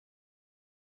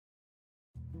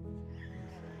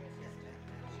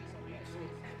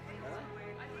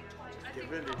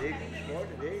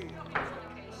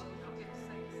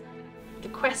The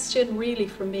question really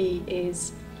for me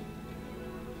is,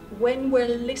 when we're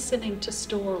listening to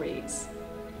stories,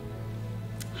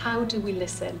 how do we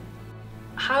listen?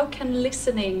 How can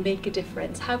listening make a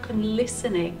difference? How can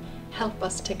listening help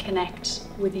us to connect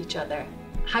with each other?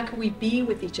 How can we be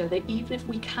with each other even if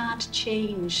we can't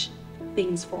change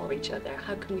things for each other?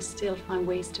 How can we still find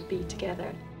ways to be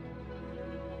together?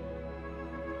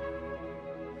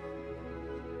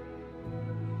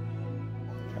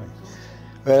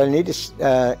 Well, I need to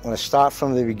I'm going to start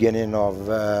from the beginning of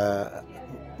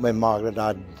when Margaret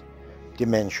had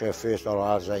dementia, first or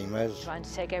Alzheimer's. Trying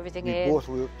to take everything We in. both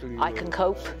worked through I can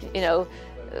cope, you know,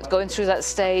 going through that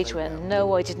stage when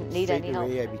no, I didn't need any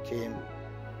help. I became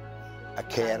a The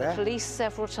carer. police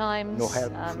several times No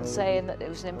help, no- saying that there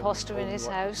was an imposter in his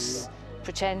house,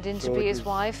 pretending to So be it his was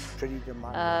wife. pretty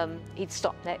demanding. He'd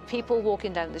stop people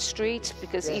walking down the street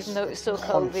because Yes, even though it was still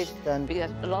constant COVID, we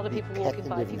had a lot of people walking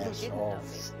by, people repetitiveness didn't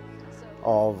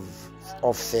know.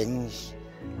 of things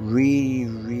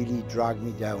really dragged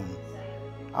me down.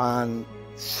 And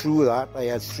through that, I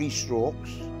had 3 strokes,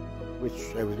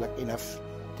 which I was lucky enough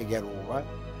to get over.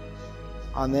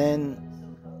 And then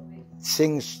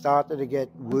things started to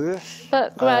get worse.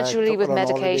 But gradually Took with her on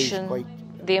medication, holidays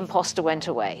the imposter went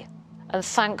away. And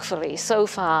thankfully, so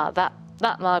far, that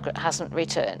Margaret hasn't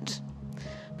returned.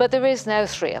 But there is now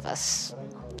 3 of us.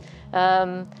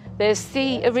 There's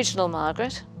the original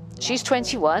Margaret. She's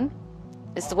 21.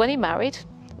 It's the one he married.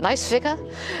 Nice figure.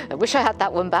 I wish I had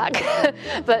that one back.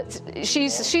 But she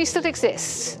still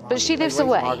exists. But she lives My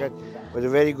wife, away. Margaret was a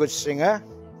very good singer.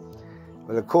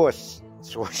 But of course,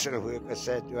 social worker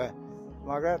said to her,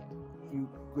 Margaret,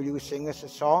 will you sing us a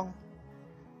song?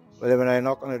 Well, then I'm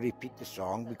not going to repeat the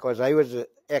song because I was an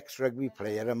ex-rugby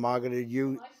player and Margaret,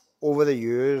 over the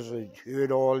years, had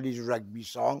heard all these rugby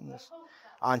songs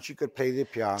and she could play the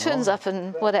piano. Turns up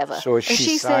and whatever. So and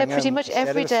she's there pretty much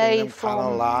every day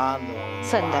from sundown.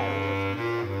 sundown.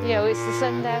 You know, it's the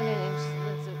sundown in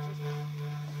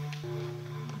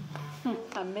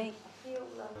And me.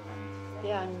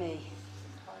 Yeah, and me.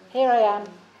 Here I am.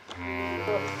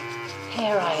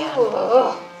 Here I am.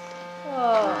 Oh.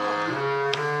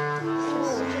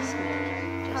 Just me.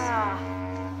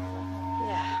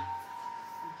 Yeah.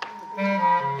 I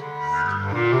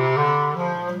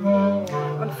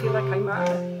want to feel like I'm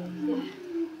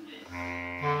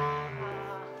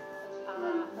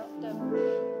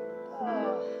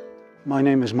My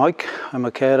name is Mike. I'm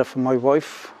a carer for my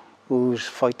wife who's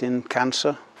fighting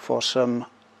cancer for some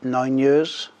 9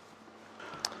 years.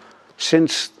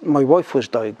 Since my wife was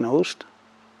diagnosed,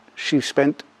 she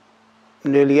spent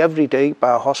nearly every day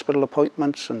by hospital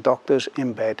appointments and doctors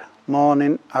in bed,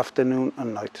 morning, afternoon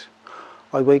and night.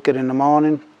 I wake her in the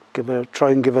morning,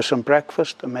 try and give her some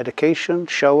breakfast, a medication,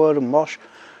 shower and wash.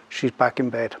 She's back in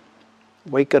bed.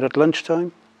 Wake her at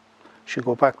lunchtime, she'll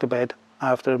go back to bed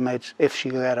after the meds if she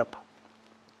get up.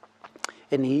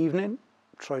 In the evening,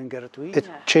 try and get her to eat. It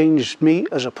changed me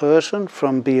as a person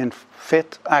from being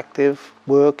fit, active,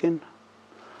 working,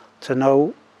 to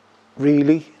now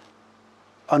really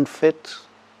unfit,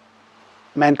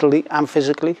 mentally and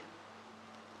physically.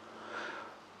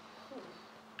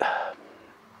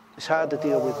 It's hard to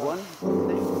deal with one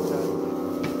thing.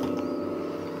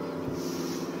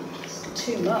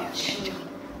 too much.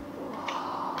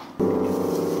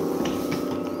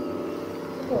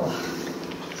 Oh,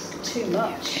 too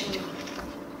much.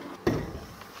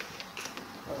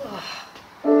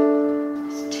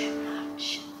 It's too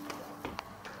much.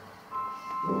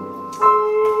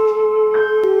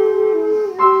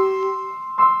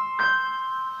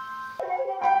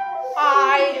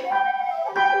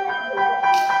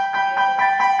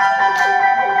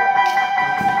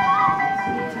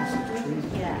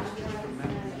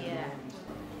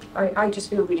 I just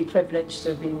feel really privileged to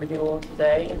have been with you all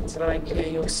today and to hear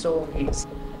your stories.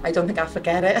 I don't think I'll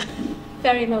forget it.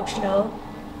 Very emotional.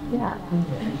 Yeah.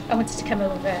 I wanted to come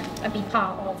over and be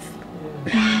part of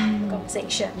the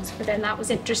conversations, but then that was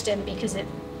interesting because that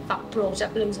brought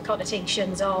up loads of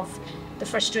connotations of the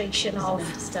frustration of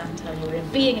Understand how you're in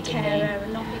being a carer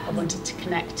and not being. I wanted to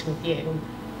connect with you,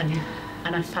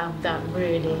 and I found that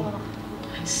really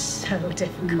so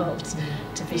difficult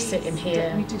to be sitting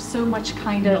here. We do so much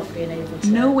kind of not being able to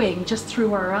knowing just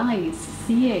through our eyes,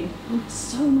 seeing.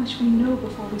 So much we know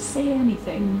before we say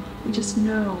anything. We just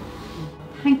know.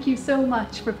 Thank you so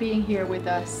much for being here with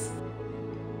us.